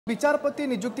विचारपति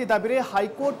नियुक्ति दाबी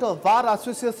high court bar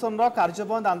association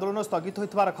कार्यबंद आंदोलन स्थगित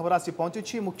होइथिबार खबर आसी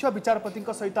पहुंची। मुख्य विचारपति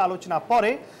सहित आलोचना पर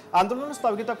आंदोलन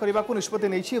स्थगित करने को निष्पत्ति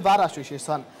नहीं बार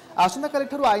एसोसिएशन।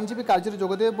 आसंता आईनजीवी कार्य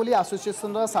जोगदेवे बोली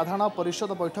एसोसिएशन साधारण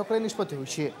परिषद बैठक में निष्पत्ति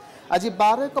होइछि। आज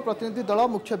बार एक प्रतिनिधि दल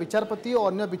मुख्य विचारपति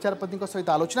और अन्य विचारपति सहित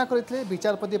आलोचना करते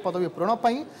विचारपति पदवी पूरण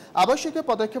पर आवश्यक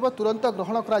पदक्षेप तुरंत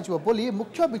ग्रहण कर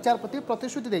मुख्य विचारपति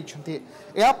प्रतिश्रुति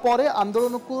देते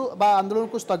आंदोलन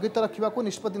को स्थगित रखा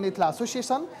निष्पत्ति नहीं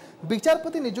एसोसिएशन।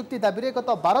 विचारपति नियुक्ति दाबी गत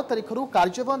 12 तारिख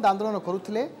कार्यबंद आंदोलन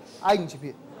करुले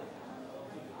आईनजीवी।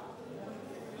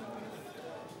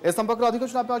 ए संपर्क अधिक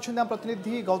सूचना अच्छा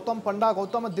प्रतिनिधि गौतम पंडा।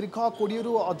 गौतम, दीर्घ 20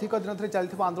 रु अधिक दिन धरी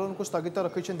चलता आंदोलन को स्थगित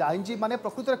रखी आईनजीवी माने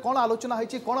प्रकृत में कौन आलोचना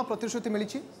होती, कौन प्रतिश्रुति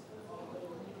मिली?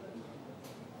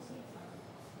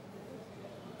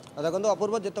 देखो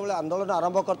अपूर्व जिते आंदोलन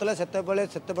आरंभ करते से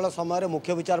समय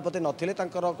मुख्य विचारपति नथिले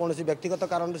कौन व्यक्तिगत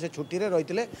कारण से छुट्टी रही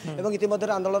है। इतिमध्य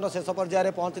आंदोलन शेष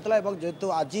पर्यायर पहुंची जेहेतु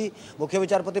आज मुख्य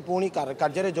विचारपति पुणी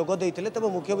कार्य जोगदे तेज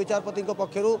मुख्य विचारपति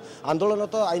पक्षर आंदोलन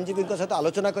तो आईनजीवी सहित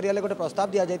आलोचना करेंगे गोटे प्रस्ताव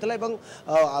दि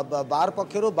जाता बार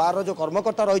पक्षर बार जो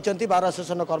कर्मकर्ता रही बार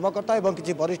एसोसिएशन कर्मकर्ता और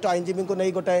किसी वरिष्ठ आईनजीवी को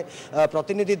नहीं गोटे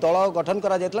प्रतिनिधि दल गठन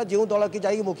कर जो दल की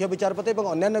जाए मुख्य विचारपति और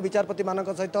अन्य विचारपति मान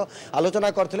सहित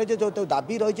आलोचना करते जो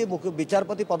दाबी रही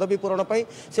विचारपति पदवी पूरण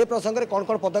से प्रसंग में कौन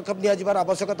कौन पदक्षेप नियार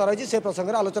आवश्यकता रही से प्रसंग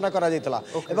में आलोचना कर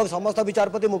समस्त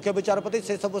विचारपति मुख्य विचारपति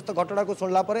से समस्त घटना को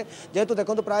शुणला जेहेतु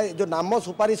देखो प्राय जो नाम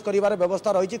सुपारिश कर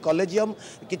व्यवस्था रही कॉलेजियम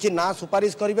किसी ना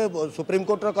सुपारिश करेंगे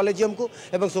सुप्रीमकोर्टर कॉलेजियम को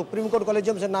और सुप्रीमकोर्ट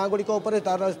कॉलेजियम से ना गुड़िक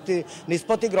तार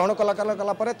निष्पत्ति ग्रहण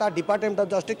कला डिपार्टमेंट ऑफ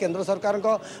जस्टिस केंद्र सरकार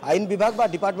का आईन विभाग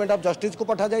डिपार्टमेंट ऑफ जस्टिस को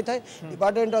पठा जाए।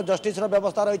 डिपार्टमेंट ऑफ जस्टिस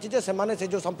व्यवस्था रही है से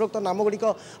जो संपृक्त नाम गुड़िक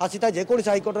आसी था जेकोसी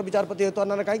हाईकोर्ट विचारपति हेतु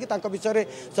ना कहीं विषय में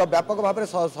व्यापक भाव में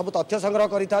सब तथ्य संग्रह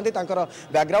कर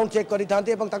बैकग्राउंड चेक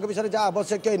कर विषय जहाँ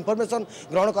आवश्यक इनफर्मेशन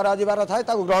ग्रहण कर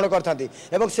ग्रहण करते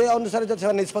से अनुसार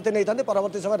जब निष्पत्ति नहीं था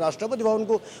परवर्त समय राष्ट्रपति भवन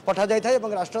को पठा जाए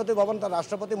और राष्ट्रपति भवन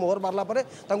राष्ट्रपति मोहर मारला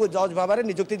जज भाव में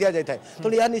नियुक्ति दि जाए।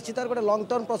 तेणु यह निश्चित गोटे लंग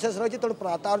टर्म प्रोसेस रही तेणु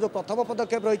तार जो प्रथम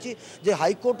पदक्षेप रही है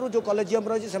हाईकोर्ट जो कॉलेजियम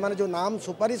रही है जो नाम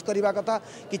सुपारिश करने कथा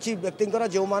किसी व्यक्ति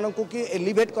जो मानू कि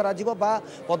एलिवेट कर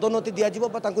पदोन्नति दिज्व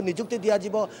नियुक्ति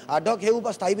दिज्व आडक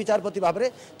हो स्थायी विचारपति भाव में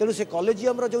तेणु से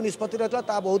कॉलेजियम जो निष्पत्ति रही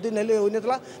है बहुत दिन हेल्ले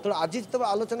होता तेणु आज जो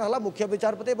आलोचना है मुख्य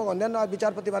विचारपति और अन्य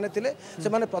विचारपति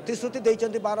मैंने प्रतिश्रुति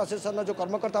देते बार एसोसिएशन जो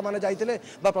कर्मकर्ता मैंने जाते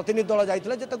प्रतिनिधि दल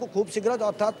जाते खूब शीघ्र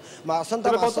अर्थात आसंता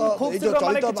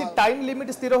टाइम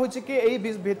लिमिट स्थिर हो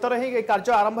भीतर ही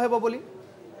कार्य आरंभ हो।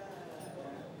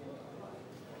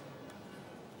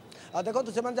 देखो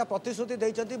से जहाँ प्रतिश्रुति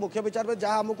देते मुख्य विचारपति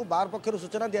जहाँ आमको बार पक्षर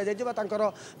सूचना दि जाए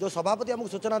जो सभापति आमको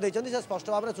सूचना देते से स्पष्ट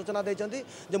भाव में सूचना देते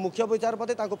जो मुख्य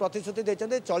विचारपति प्रतिश्रुति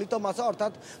देते चलित मास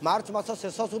अर्थात मार्च मास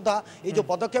शेष सुधा ये जो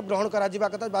पदक्षेप ग्रहण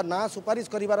करा ना सुपारिश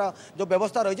कर जो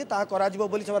व्यवस्था रही है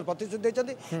प्रतिश्रुति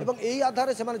देते और यही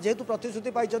आधार से जेहेतु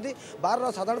प्रतिश्रुति पाई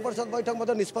बार साधारण परिषद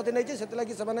बैठक निष्पत्ति नहीं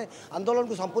से आंदोलन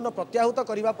को संपूर्ण प्रत्याहृत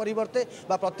करने परिवर्ते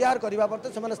प्रत्याहार करने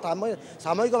परिवर्ते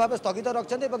सामयिक भाव स्थगित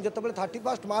रखते जो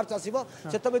 31 मार्च से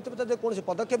कौन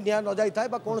पदक्षेप नि जाए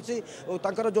कौन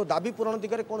जो दाबी पूरण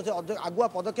दिगरे कौन आगुआ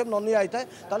पदक्षेप न नि जाए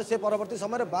से परवर्ती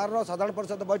समय बार साधारण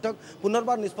परिषद बैठक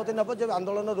पुनर्बार निष्पत्ति नब जब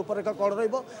आंदोलन रूपरेखा कौन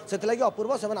रही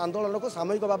अपूर्व से आंदोलन को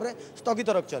सामयिक भाव में स्थगित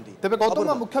रखते। तेज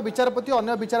गौतम, मुख्य विचारपति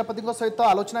अन्य विचारपति सहित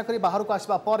आलोचना कर बाहर को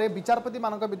आसवा विचारपति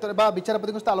मान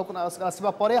विचारपति सहित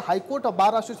आसवा हाईकोर्ट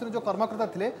बार एसोसिएशन जो कर्मकर्ता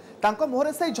थे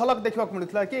मुहर से झलक देखा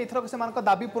मिलता कि एथरक से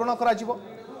दाबी पूरण कर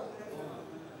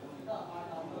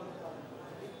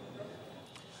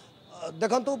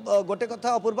देखु गोटे कथा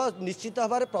अपूर्व निश्चित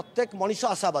भाव में प्रत्येक मनीष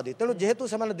आशावादी तेणु जेहेतु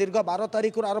से दीर्घ 12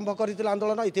 तारिख आरंभ करते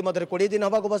आंदोलन इतिमध्य 20 दिन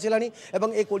होगा बसला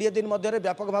और ये 20 दिन मध्य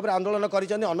व्यापक भाव में आंदोलन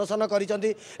करनशन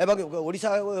करोडिशा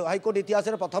हाईकोर्ट इतिहास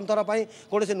में प्रथम थर पर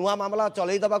कौन से नुआ मामला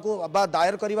चलईदेवाक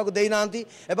दायर करने को देना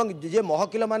जे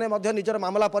महकिल मैंने निजर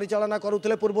मामला परिचालना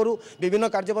करुले पूर्व विभिन्न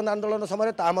कार्यबंद आंदोलन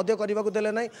समय करने को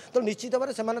देले ना तो निश्चित भाव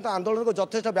में आंदोलन को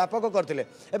यथेष व्यापक करते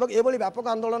ये व्यापक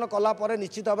आंदोलन कलापर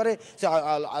निश्चित भाव में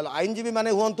आईनजीवी माने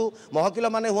हुंतु महकिल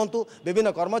माने हुंतु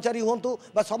विभिन्न कर्मचारी हुंतु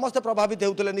समस्त प्रभावित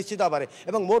होते निश्चित भाव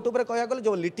में मोट उपर कह गले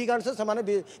जो लिटिगांट्स से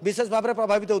विशेष भाव में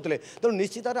प्रभावित होते तेणु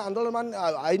निश्चित भाव आंदोलन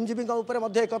आईनजीवी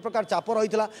एक प्रकार चाप रही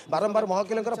है बारंबार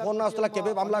महकिल फोन आसाला के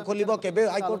मामला खोल के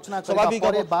हाईकोर्ट स्वाभाविक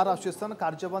बार एसोसिएशन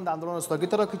कार्यबंद आंदोलन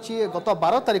स्थगित रखी गत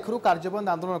 12 तारिख कार्यबंद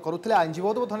आंदोलन करुले आईनजीवी।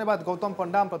 बहुत बहुत धन्यवाद गौतम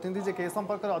पंडा प्रतिनिधि जे के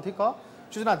संपर्क अधिक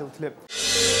सूचना देते।